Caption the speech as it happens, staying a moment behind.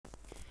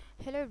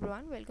Hello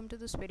everyone, welcome to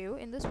this video.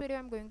 In this video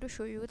I'm going to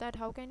show you that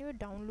how can you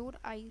download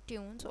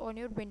iTunes on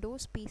your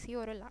Windows PC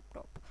or a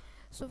laptop.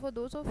 So for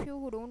those of you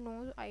who don't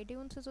know,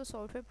 iTunes is a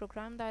software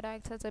program that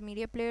acts as a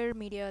media player,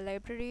 media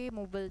library,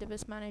 mobile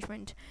device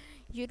management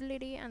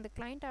utility and the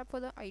client app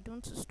for the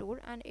iTunes store,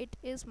 and it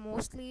is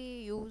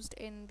mostly used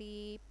in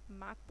the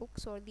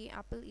MacBooks or the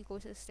Apple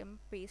ecosystem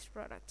based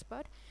products.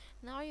 But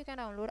now you can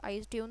download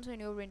iTunes on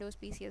your Windows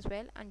PC as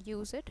well and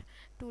use it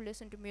to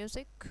listen to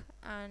music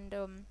and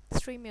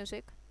stream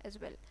music as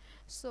well.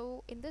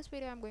 So in this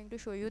video I'm going to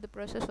show you the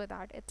process for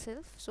that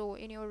itself. So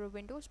in your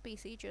Windows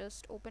PC,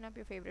 just open up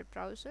your favorite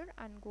browser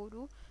and go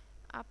to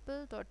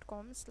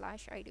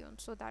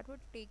apple.com/iTunes. So that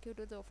would take you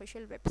to the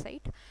official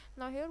website.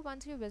 Now here,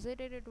 once you visit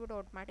it, it would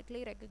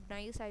automatically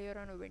recognize that you're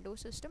on a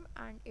Windows system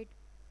and it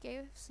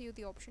gives you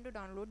the option to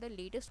download the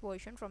latest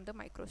version from the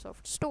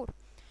Microsoft Store.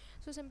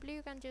 So simply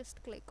you can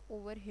just click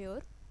over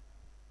here,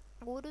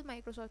 go to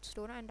Microsoft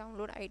Store and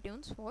download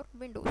iTunes for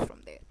Windows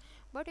from there.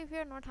 But if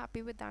you're not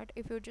happy with that,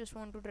 if you just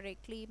want to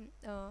directly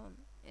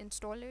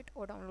install it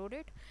or download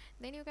it,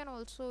 then you can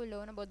also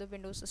learn about the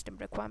Windows system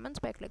requirements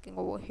by clicking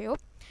over here,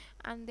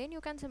 and then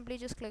you can simply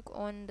just click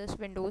on this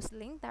Windows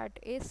link that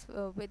is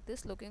with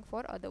this looking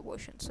for other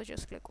versions. So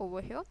just click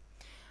over here,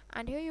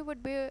 and here you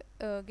would be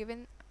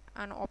given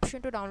an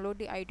option to download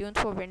the iTunes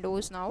for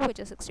Windows now, which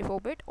is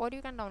 64-bit, or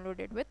you can download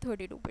it with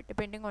 32-bit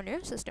depending on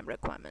your system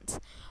requirements.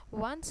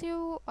 Once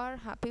you are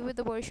happy with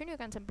the version, you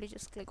can simply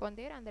just click on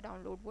there and the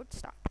download would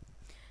start.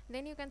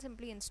 Then you can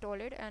simply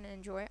install it and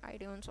enjoy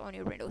iTunes on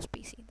your Windows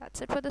PC.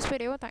 That's it for this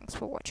video. Thanks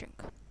for watching.